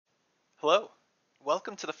Hello,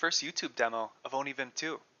 welcome to the first YouTube demo of Onivim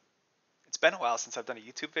 2. It's been a while since I've done a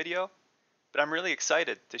YouTube video, but I'm really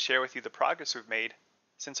excited to share with you the progress we've made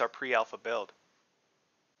since our pre-alpha build.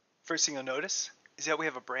 First thing you'll notice is that we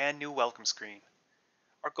have a brand new welcome screen.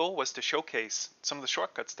 Our goal was to showcase some of the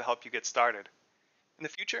shortcuts to help you get started. In the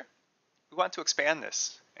future, we want to expand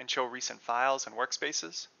this and show recent files and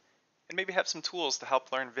workspaces, and maybe have some tools to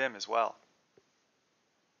help learn Vim as well.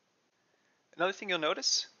 Another thing you'll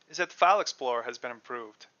notice is that the File Explorer has been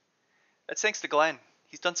improved. That's thanks to Glenn.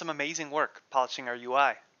 He's done some amazing work polishing our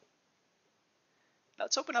UI. Now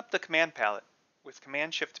let's open up the command palette with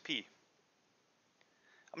Command-Shift-P.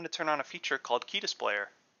 I'm going to turn on a feature called Key Displayer.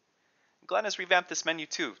 Glenn has revamped this menu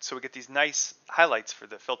too, so we get these nice highlights for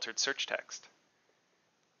the filtered search text.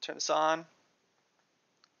 Turn this on,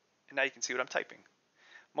 and now you can see what I'm typing.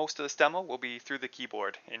 Most of this demo will be through the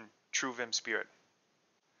keyboard in true Vim spirit.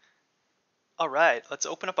 Alright, let's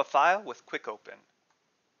open up a file with Quick Open. I'm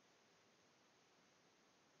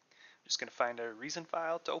just going to find a reason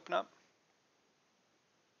file to open up.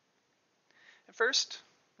 And first,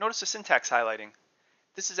 notice the syntax highlighting.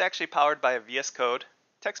 This is actually powered by a VS Code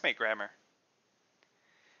TextMate grammar.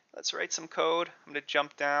 Let's write some code. I'm going to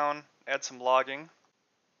jump down, add some logging.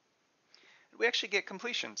 And we actually get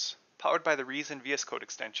completions, powered by the Reason VS Code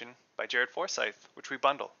extension by Jared Forsyth, which we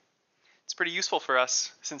bundle. It's pretty useful for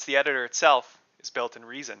us since the editor itself is built in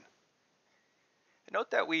Reason. And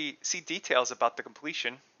note that we see details about the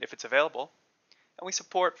completion if it's available, and we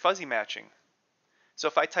support fuzzy matching. So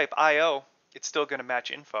if I type IO, it's still going to match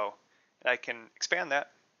info, and I can expand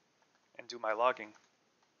that and do my logging.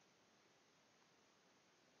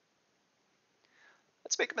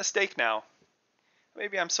 Let's make a mistake now.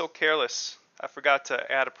 Maybe I'm so careless I forgot to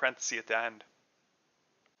add a parenthesis at the end.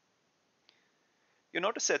 You'll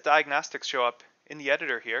notice that diagnostics show up in the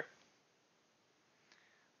editor here,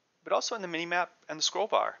 but also in the minimap and the scroll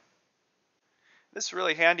bar. This is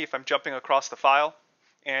really handy if I'm jumping across the file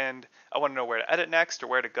and I want to know where to edit next or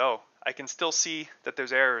where to go. I can still see that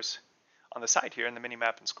there's errors on the side here in the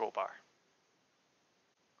minimap and scroll bar.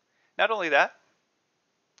 Not only that,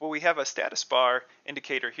 but we have a status bar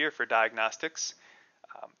indicator here for diagnostics,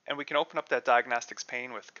 and we can open up that diagnostics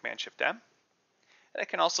pane with Command-Shift-M. And I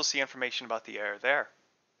can also see information about the error there.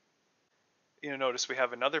 You'll notice we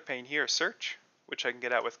have another pane here, Search, which I can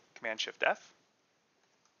get at with Command-Shift-F.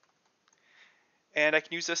 And I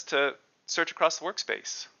can use this to search across the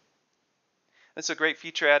workspace. This is a great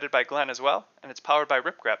feature added by Glenn as well, and it's powered by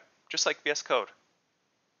ripgrep, just like VS Code.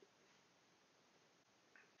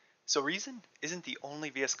 So Reason isn't the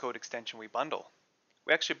only VS Code extension we bundle.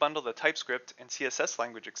 We actually bundle the TypeScript and CSS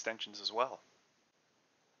language extensions as well.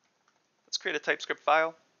 Let's create a TypeScript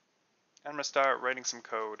file. I'm going to start writing some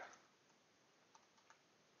code.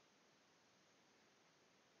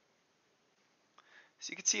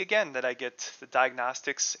 So you can see again that I get the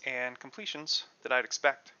diagnostics and completions that I'd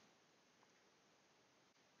expect.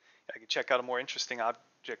 I can check out a more interesting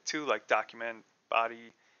object too, like document,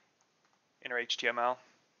 body, inner HTML,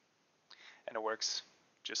 and it works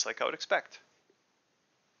just like I would expect.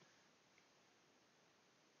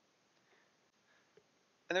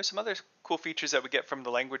 And there's some other cool features that we get from the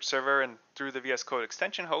language server and through the VS Code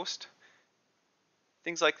extension host.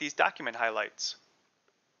 Things like these document highlights.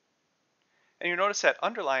 And you notice that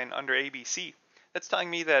underline under ABC, that's telling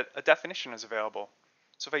me that a definition is available.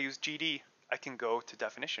 So if I use GD, I can go to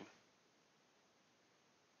definition.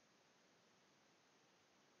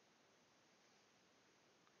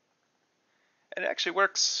 And it actually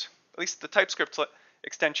works, at least the TypeScript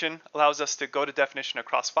extension allows us to go to definition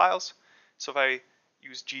across files. So if I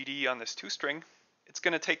use GD on this toString, it's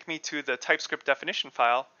going to take me to the TypeScript definition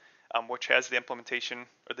file, which has the implementation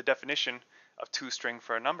or the definition of toString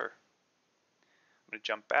for a number. I'm going to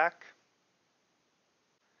jump back.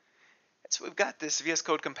 And so we've got this VS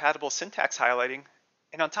Code compatible syntax highlighting,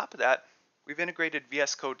 and on top of that, we've integrated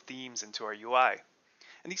VS Code themes into our UI.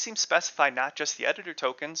 And these themes specify not just the editor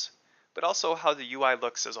tokens, but also how the UI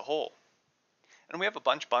looks as a whole. And we have a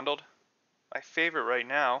bunch bundled. My favorite right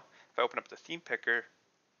now, if I open up the theme picker,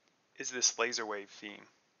 is this Laserwave theme.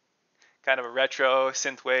 Kind of a retro,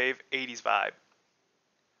 synthwave, 80s vibe.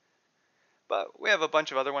 But we have a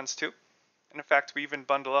bunch of other ones too. And in fact, we even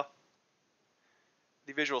bundle up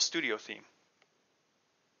the Visual Studio theme.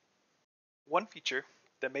 One feature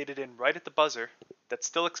that made it in right at the buzzer that's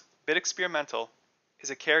still a bit experimental is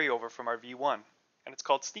a carryover from our V1, and it's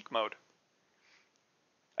called Sneak Mode.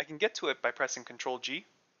 I can get to it by pressing Ctrl G,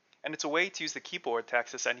 and it's a way to use the keyboard to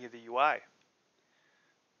access any of the UI.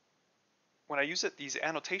 When I use it, these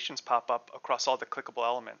annotations pop up across all the clickable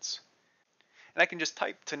elements. And I can just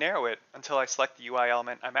type to narrow it until I select the UI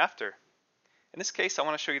element I'm after. In this case, I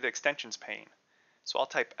want to show you the extensions pane. So I'll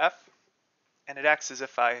type F, and it acts as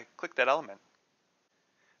if I click that element.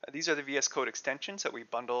 These are the VS Code extensions that we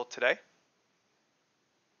bundle today.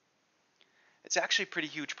 It's actually pretty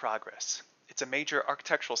huge progress. It's a major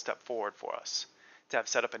architectural step forward for us to have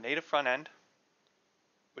set up a native front end,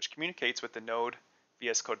 which communicates with the Node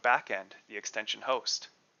VS Code backend, the extension host.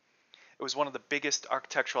 It was one of the biggest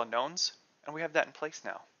architectural unknowns, and we have that in place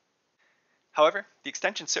now. However, the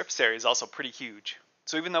extension surface area is also pretty huge.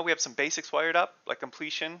 So even though we have some basics wired up, like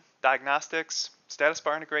completion, diagnostics, status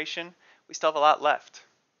bar integration, we still have a lot left.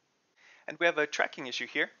 And we have a tracking issue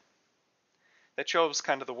here that shows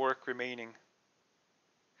kind of the work remaining.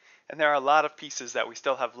 And there are a lot of pieces that we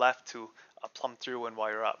still have left to plumb through and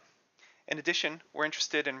wire up. In addition, we're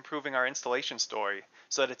interested in improving our installation story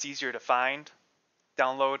so that it's easier to find,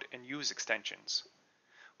 download, and use extensions.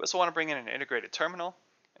 We also want to bring in an integrated terminal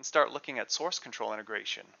and start looking at source control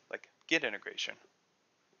integration, like Git integration.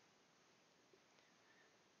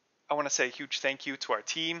 I want to say a huge thank you to our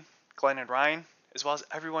team, Glenn and Ryan, as well as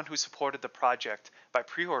everyone who supported the project by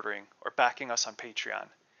pre-ordering or backing us on Patreon.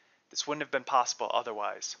 This wouldn't have been possible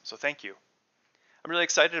otherwise, so thank you. I'm really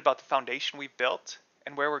excited about the foundation we've built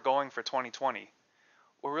and where we're going for 2020.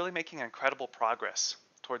 We're really making incredible progress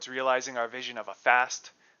towards realizing our vision of a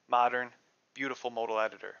fast, modern, beautiful modal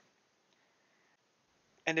editor.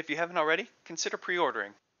 And if you haven't already, consider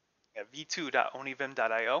pre-ordering at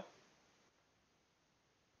v2.onivim.io.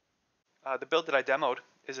 The build that I demoed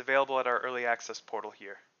is available at our early access portal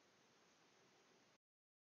here.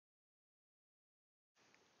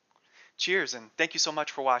 Cheers, and thank you so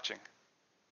much for watching.